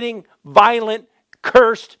humiliating, violent,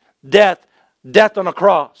 cursed death. Death on a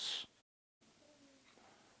cross.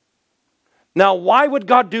 Now, why would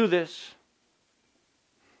God do this?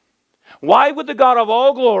 Why would the God of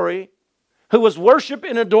all glory, who was worshipped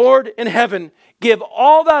and adored in heaven, give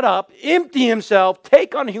all that up, empty himself,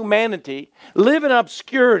 take on humanity, live in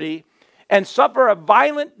obscurity, and suffer a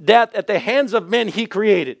violent death at the hands of men he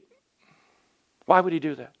created? Why would he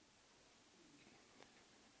do that?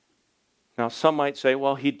 Now, some might say,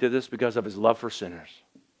 well, he did this because of his love for sinners.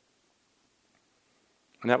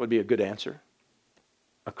 And that would be a good answer,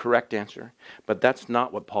 a correct answer. But that's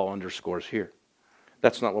not what Paul underscores here.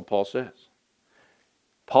 That's not what Paul says.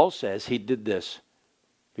 Paul says he did this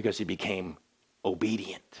because he became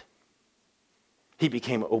obedient. He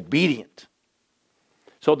became obedient.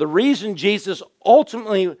 So the reason Jesus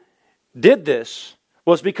ultimately did this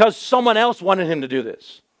was because someone else wanted him to do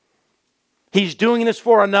this. He's doing this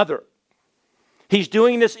for another. He's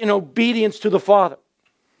doing this in obedience to the Father.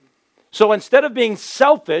 So instead of being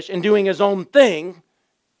selfish and doing his own thing,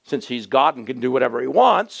 since he's God and can do whatever he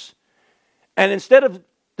wants, and instead of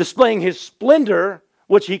displaying his splendor,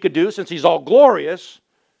 which he could do since he's all glorious,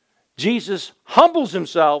 Jesus humbles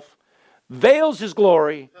himself, veils his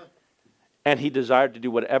glory, and he desired to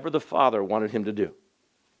do whatever the Father wanted him to do.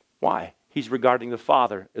 Why? He's regarding the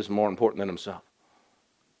Father as more important than himself.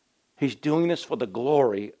 He's doing this for the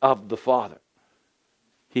glory of the Father.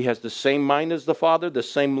 He has the same mind as the Father, the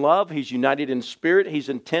same love. He's united in spirit. He's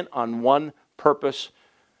intent on one purpose,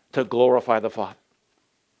 to glorify the Father.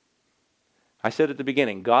 I said at the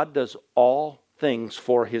beginning, God does all things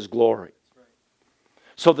for his glory.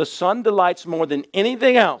 So the Son delights more than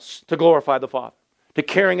anything else to glorify the Father, to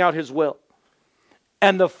carrying out his will.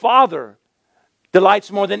 And the Father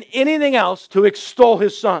delights more than anything else to extol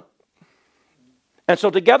his Son. And so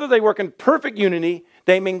together they work in perfect unity.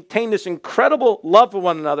 They maintain this incredible love for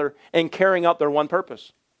one another and carrying out their one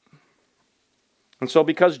purpose. And so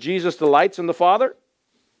because Jesus delights in the Father,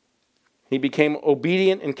 he became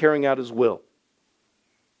obedient in carrying out his will.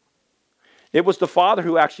 It was the Father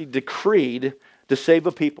who actually decreed to save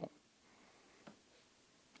a people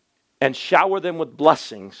and shower them with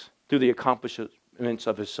blessings through the accomplishments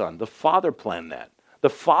of his Son. The Father planned that. The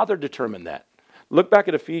Father determined that. Look back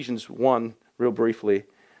at Ephesians 1 real briefly.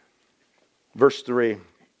 Verse 3.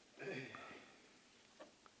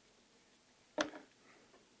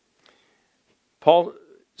 Paul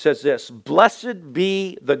says this, "Blessed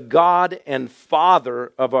be the God and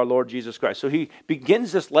Father of our Lord Jesus Christ." So he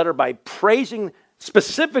begins this letter by praising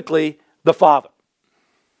specifically the Father.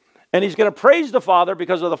 And he's going to praise the Father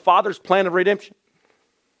because of the Father's plan of redemption.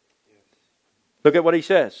 Look at what he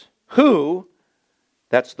says. Who,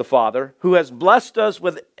 that's the Father, who has blessed us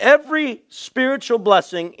with every spiritual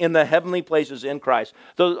blessing in the heavenly places in Christ.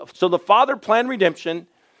 So the Father planned redemption,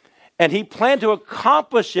 and he planned to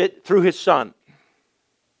accomplish it through his Son.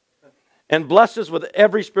 And blessed us with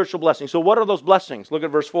every spiritual blessing. So what are those blessings? Look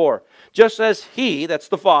at verse 4. Just as he, that's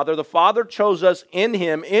the Father chose us in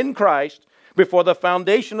him, in Christ, before the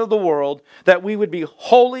foundation of the world, that we would be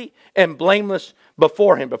holy and blameless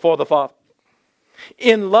before him, before the Father.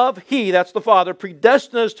 In love, he, that's the Father,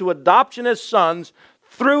 predestined us to adoption as sons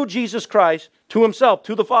through Jesus Christ to himself,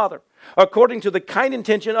 to the Father, according to the kind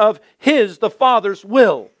intention of his, the Father's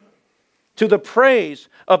will, to the praise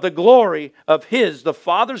of the glory of his, the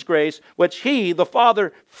Father's grace, which he, the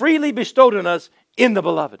Father, freely bestowed on us in the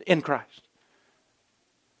Beloved, in Christ.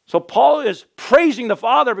 So Paul is praising the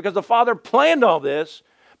Father because the Father planned all this,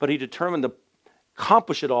 but he determined to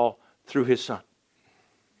accomplish it all through his Son,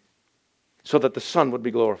 so that the Son would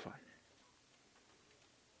be glorified.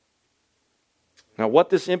 Now what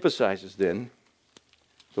this emphasizes then,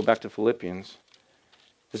 go back to Philippians,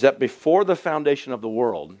 is that before the foundation of the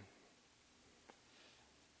world,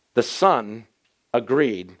 the Son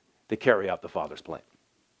agreed to carry out the Father's plan.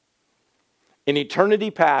 In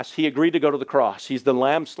eternity past, he agreed to go to the cross. He's the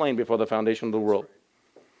lamb slain before the foundation of the world.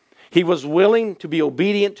 He was willing to be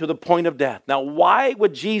obedient to the point of death. Now, why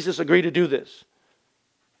would Jesus agree to do this?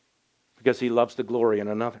 Because he loves the glory in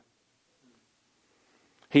another.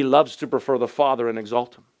 He loves to prefer the Father and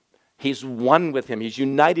exalt him. He's one with him. He's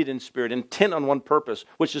united in spirit, intent on one purpose,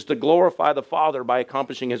 which is to glorify the Father by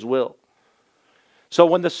accomplishing his will. So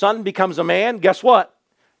when the Son becomes a man, guess what?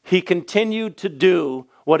 He continued to do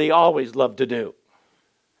what he always loved to do.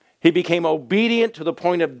 He became obedient to the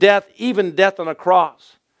point of death, even death on a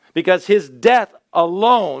cross. Because his death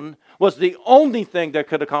alone was the only thing that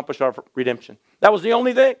could accomplish our redemption. That was the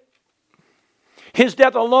only thing. His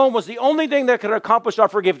death alone was the only thing that could accomplish our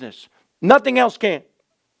forgiveness. Nothing else can.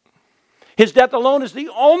 His death alone is the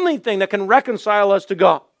only thing that can reconcile us to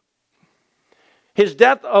God. His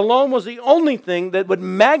death alone was the only thing that would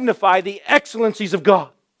magnify the excellencies of God.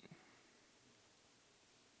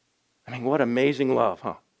 I mean, what amazing love,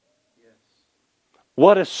 huh? Yes.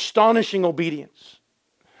 What astonishing obedience.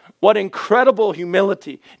 What incredible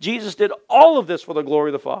humility. Jesus did all of this for the glory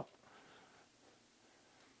of the Father.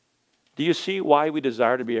 Do you see why we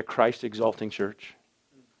desire to be a Christ-exalting church?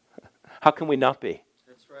 How can we not be?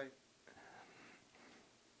 That's right.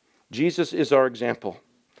 Jesus is our example.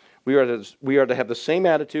 We are to have the same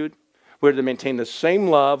attitude. We're to maintain the same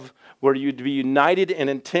love. We're to be united in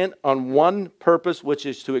intent on one purpose, which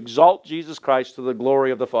is to exalt Jesus Christ to the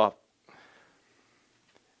glory of the Father.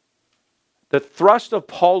 The thrust of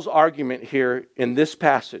Paul's argument here in this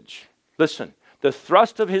passage, listen, the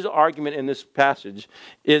thrust of his argument in this passage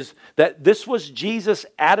is that this was Jesus'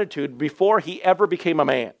 attitude before he ever became a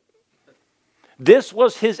man. This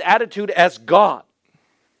was his attitude as God.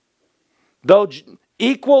 Though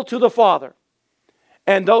equal to the Father,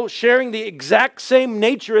 and though sharing the exact same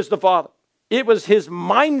nature as the Father, it was his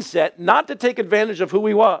mindset not to take advantage of who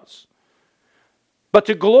he was, but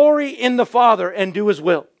to glory in the Father and do his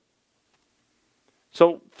will.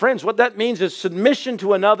 So, friends, what that means is submission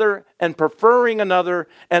to another and preferring another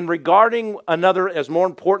and regarding another as more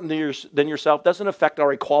important than yourself doesn't affect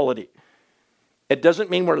our equality. It doesn't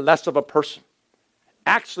mean we're less of a person.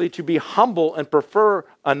 Actually, to be humble and prefer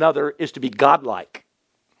another is to be godlike.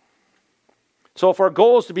 So if our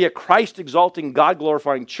goal is to be a Christ-exalting,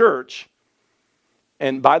 God-glorifying church,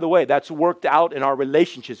 and by the way, that's worked out in our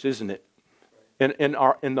relationships, isn't it?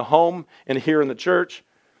 In the home and here in the church,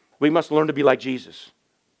 we must learn to be like Jesus.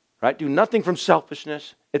 Right? Do nothing from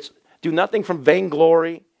selfishness. Do nothing from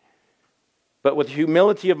vainglory. But with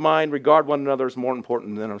humility of mind, regard one another as more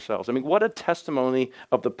important than ourselves. I mean, what a testimony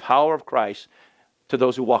of the power of Christ to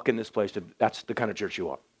those who walk in this place. That's the kind of church you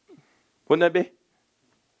are. Wouldn't that be?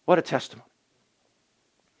 What a testimony.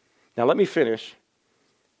 Now let me finish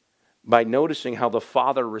by noticing how the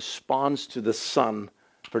Father responds to the Son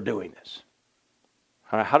for doing this.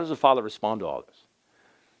 All right, how does the Father respond to all this?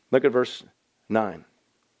 Look at verse 9.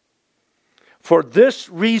 For this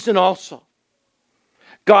reason also,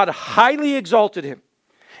 God highly exalted him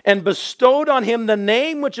and bestowed on him the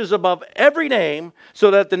name which is above every name,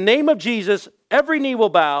 so that at the name of Jesus every knee will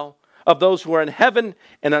bow, of those who are in heaven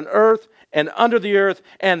and on earth and under the earth,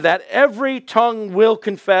 and that every tongue will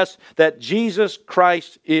confess that Jesus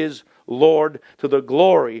Christ is Lord, to the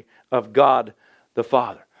glory of God the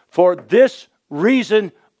Father. For this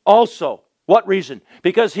reason also. What reason?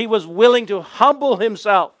 Because he was willing to humble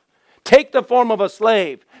himself, take the form of a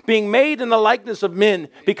slave, being made in the likeness of men,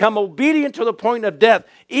 become obedient to the point of death,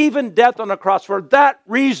 even death on the cross. For that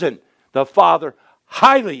reason, the Father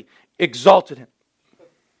highly exalted him.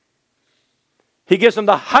 He gives him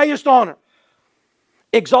the highest honor,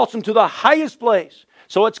 exalts him to the highest place.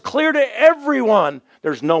 So it's clear to everyone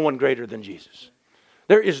there's no one greater than Jesus.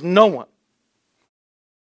 There is no one.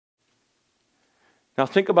 Now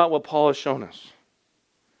think about what Paul has shown us.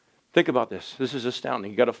 Think about this. This is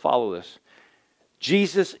astounding. You've got to follow this.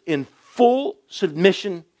 Jesus in full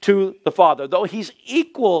submission to the Father, though he's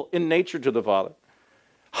equal in nature to the Father,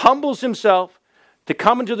 humbles himself to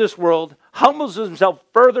come into this world, humbles himself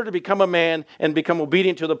further to become a man and become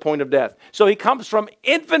obedient to the point of death. So he comes from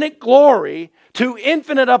infinite glory to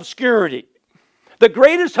infinite obscurity. The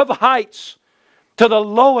greatest of heights to the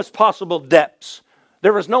lowest possible depths.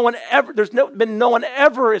 There's been no one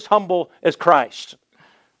ever as humble as Christ.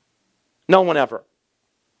 No one ever.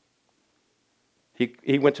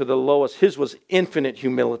 He went to the lowest. His was infinite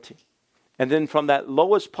humility. And then from that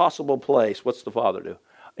lowest possible place, what's the Father do?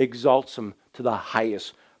 Exalts him to the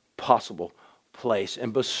highest possible place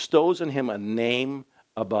and bestows on him a name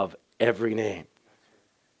above every name.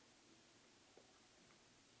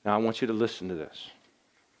 Now I want you to listen to this.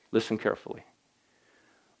 Listen carefully.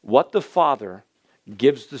 What the Father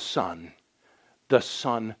gives the Son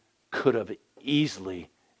could have easily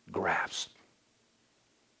grasped.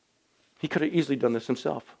 He could have easily done this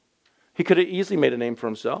himself. He could have easily made a name for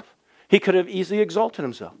himself. He could have easily exalted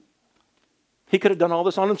himself. He could have done all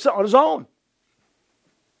this on himself, on his own.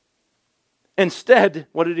 Instead,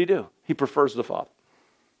 what did he do? He prefers the Father.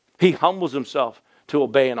 He humbles himself to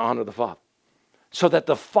obey and honor the Father so that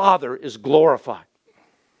the Father is glorified.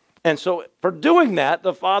 And so for doing that,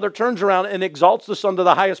 the Father turns around and exalts the Son to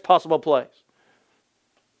the highest possible place.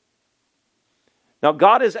 Now,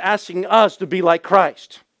 God is asking us to be like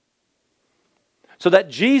Christ so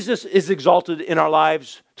that Jesus is exalted in our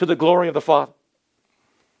lives to the glory of the Father.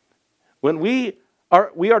 When we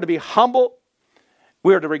are to be humble,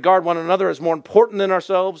 we are to regard one another as more important than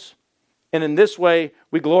ourselves, and in this way,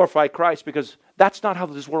 we glorify Christ, because that's not how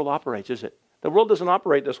this world operates, is it? The world doesn't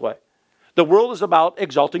operate this way. The world is about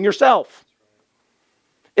exalting yourself.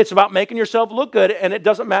 It's about making yourself look good, and it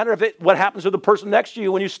doesn't matter what happens to the person next to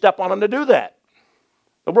you when you step on them to do that.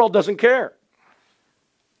 The world doesn't care.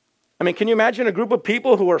 I mean, can you imagine a group of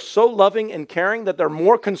people who are so loving and caring that they're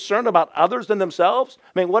more concerned about others than themselves?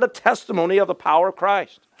 I mean, what a testimony of the power of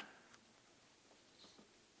Christ.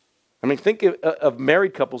 I mean, think of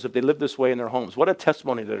married couples if they live this way in their homes. What a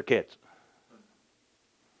testimony to their kids.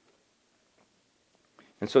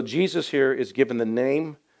 And so Jesus here is given the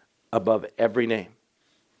name above every name.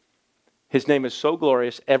 His name is so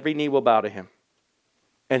glorious, every knee will bow to him.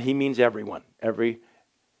 And he means everyone.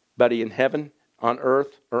 Everybody in heaven, on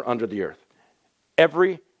earth, or under the earth.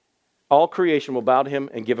 All creation will bow to him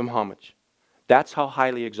and give him homage. That's how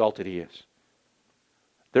highly exalted he is.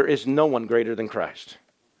 There is no one greater than Christ.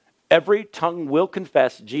 Every tongue will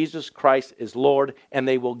confess Jesus Christ is Lord, and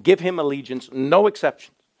they will give him allegiance, no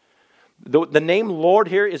exceptions. The name Lord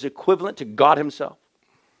here is equivalent to God himself.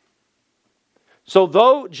 So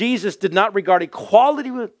though Jesus did not regard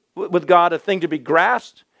equality with God a thing to be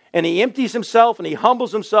grasped, and he empties himself and he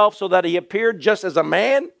humbles himself so that he appeared just as a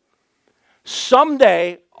man,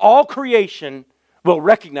 someday all creation will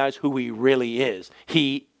recognize who he really is.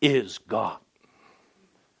 He is God.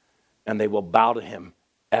 And they will bow to him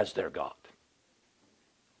as their God.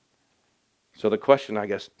 So the question, I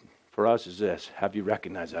guess, for us is this: have you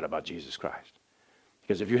recognized that about Jesus Christ?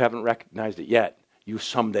 Because if you haven't recognized it yet, you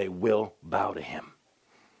someday will bow to him.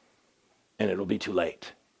 And it'll be too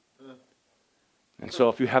late. And so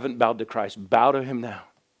if you haven't bowed to Christ, bow to him now.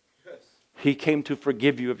 Yes. He came to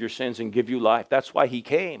forgive you of your sins and give you life. That's why he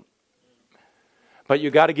came. But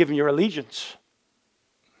you got to give him your allegiance.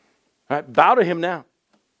 All right? Bow to him now.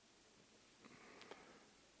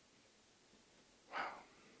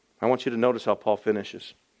 I want you to notice how Paul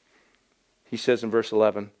finishes. He says in verse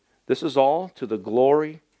 11, this is all to the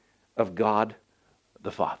glory of God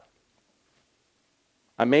the Father.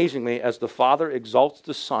 Amazingly, as the Father exalts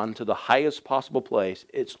the Son to the highest possible place,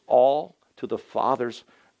 it's all to the Father's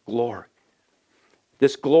glory.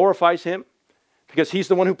 This glorifies him because he's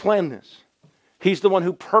the one who planned this. He's the one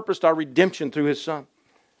who purposed our redemption through his Son.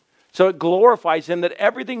 So it glorifies him that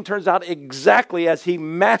everything turns out exactly as he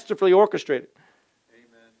masterfully orchestrated.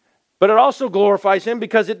 But it also glorifies him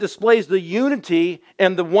because it displays the unity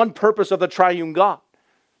and the one purpose of the triune God.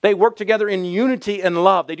 They work together in unity and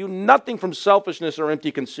love. They do nothing from selfishness or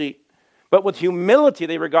empty conceit. But with humility,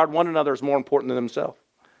 they regard one another as more important than themselves.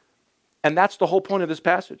 And that's the whole point of this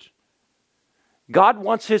passage. God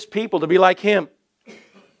wants his people to be like him.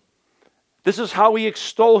 This is how we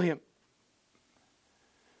extol him.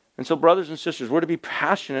 And so, brothers and sisters, we're to be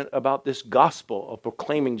passionate about this gospel of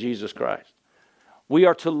proclaiming Jesus Christ. We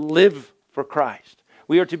are to live for Christ.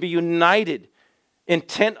 We are to be united,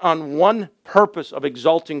 intent on one purpose of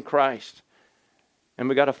exalting Christ. And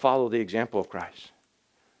we got to follow the example of Christ.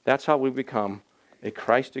 That's how we become a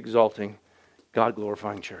Christ-exalting,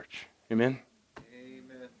 God-glorifying church. Amen?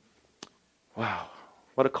 Amen. Wow.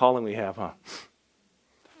 What a calling we have, huh?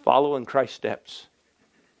 Follow in Christ's steps,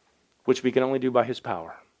 which we can only do by his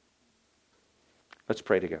power. Let's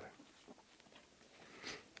pray together.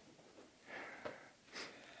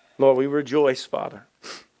 Lord, we rejoice, Father,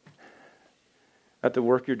 at the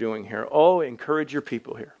work you're doing here. Oh, encourage your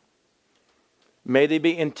people here. May they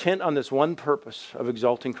be intent on this one purpose of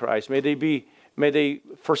exalting Christ. May they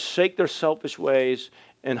forsake their selfish ways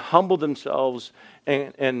and humble themselves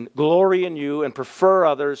and glory in you and prefer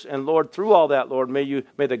others. And Lord, through all that, Lord, may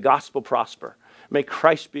the gospel prosper. May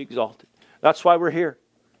Christ be exalted. That's why we're here.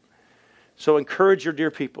 So encourage your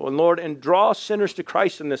dear people. And Lord, and draw sinners to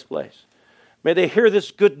Christ in this place. May they hear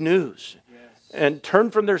this good news and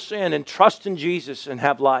turn from their sin and trust in Jesus and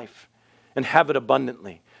have life and have it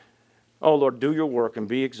abundantly. Oh, Lord, do your work and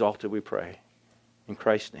be exalted, we pray. In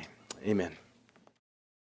Christ's name, amen.